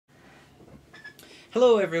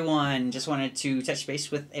Hello everyone, just wanted to touch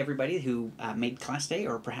base with everybody who made class today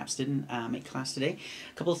or perhaps didn't make class today.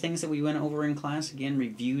 A couple of things that we went over in class, again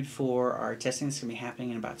reviewed for our testing that's going to be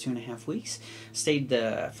happening in about 2.5 weeks. Stayed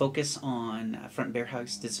the focus on front bear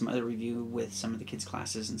hugs, did some other review with some of the kids'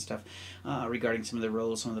 classes and stuff regarding some of the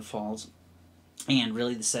rolls, some of the falls. And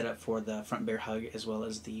really the setup for the front bear hug as well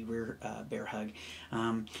as the rear bear hug.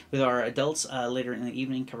 With our adults later in the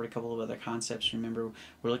evening, covered a couple of other concepts. Remember,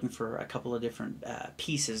 we're looking for a couple of different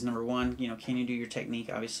pieces. Number one, can you do your technique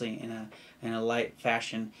obviously in a light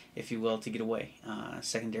fashion, if you will, to get away.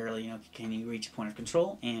 Secondarily, can you reach a point of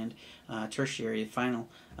control? And tertiary, the final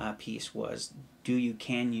piece was,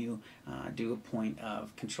 can you do a point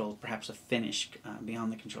of control, perhaps a finish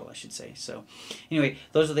beyond the control, I should say. So anyway,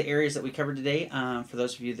 those are the areas that we covered today. For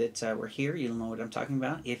those of you that were here, you'll know what I'm talking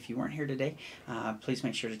about. If you weren't here today, please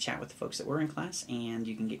make sure to chat with the folks that were in class and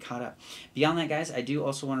you can get caught up. Beyond that, guys, I do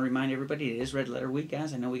also want to remind everybody it is Red Letter Week,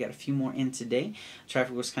 guys. I know we got a few more in today.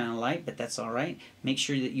 Traffic was kind of light, but that's all right. Make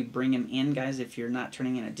sure that you bring them in, guys. If you're not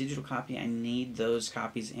turning in a digital copy, I need those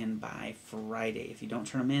copies in by Friday. If you don't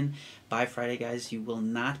turn them in by Friday, guys, you will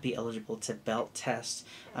not be eligible to belt test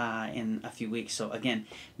in a few weeks. So again,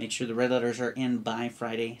 make sure the red letters are in by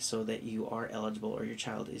Friday so that you are eligible, or your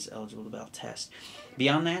child is eligible to belt test.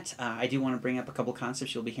 Beyond that, I do want to bring up a couple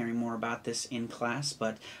concepts. You'll be hearing more about this in class,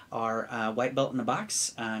 but our white belt in the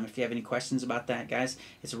box, if you have any questions about that, guys,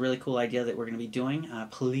 it's a really cool idea that we're going to be doing.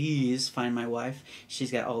 Please find my wife.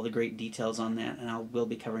 She's got all the great details on that, and we'll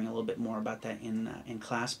be covering a little bit more about that in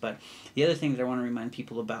class. But the other thing that I want to remind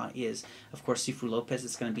people about is, of course, Sifu Lopez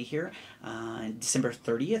is going to be here December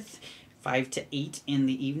 30th. 5 to 8 in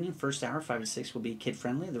the evening. First hour, 5 to 6, will be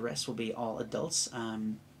kid-friendly. The rest will be all adults.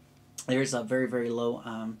 There's a very, very low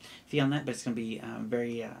fee on that, but it's going to be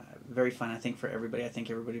very fun, I think, for everybody. I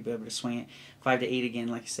think everybody will be able to swing it. 5 to 8 again,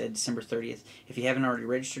 like I said, December 30th. If you haven't already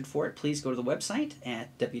registered for it, please go to the website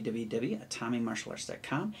at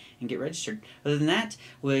www.otomimartialarts.com and get registered. Other than that,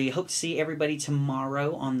 we hope to see everybody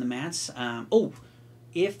tomorrow on the mats.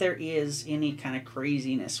 If there is any kind of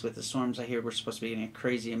craziness with the storms, I hear we're supposed to be getting a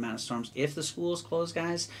crazy amount of storms. If the school is closed,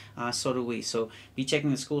 guys, so do we. So be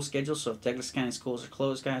checking the school schedule. So if Douglas County schools are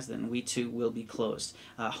closed, guys, then we too will be closed.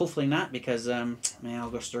 Hopefully not, because, man, I'll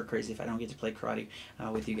go stir crazy if I don't get to play karate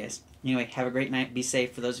with you guys. Anyway, have a great night. Be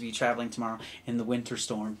safe for those of you traveling tomorrow in the winter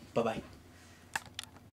storm. Bye-bye.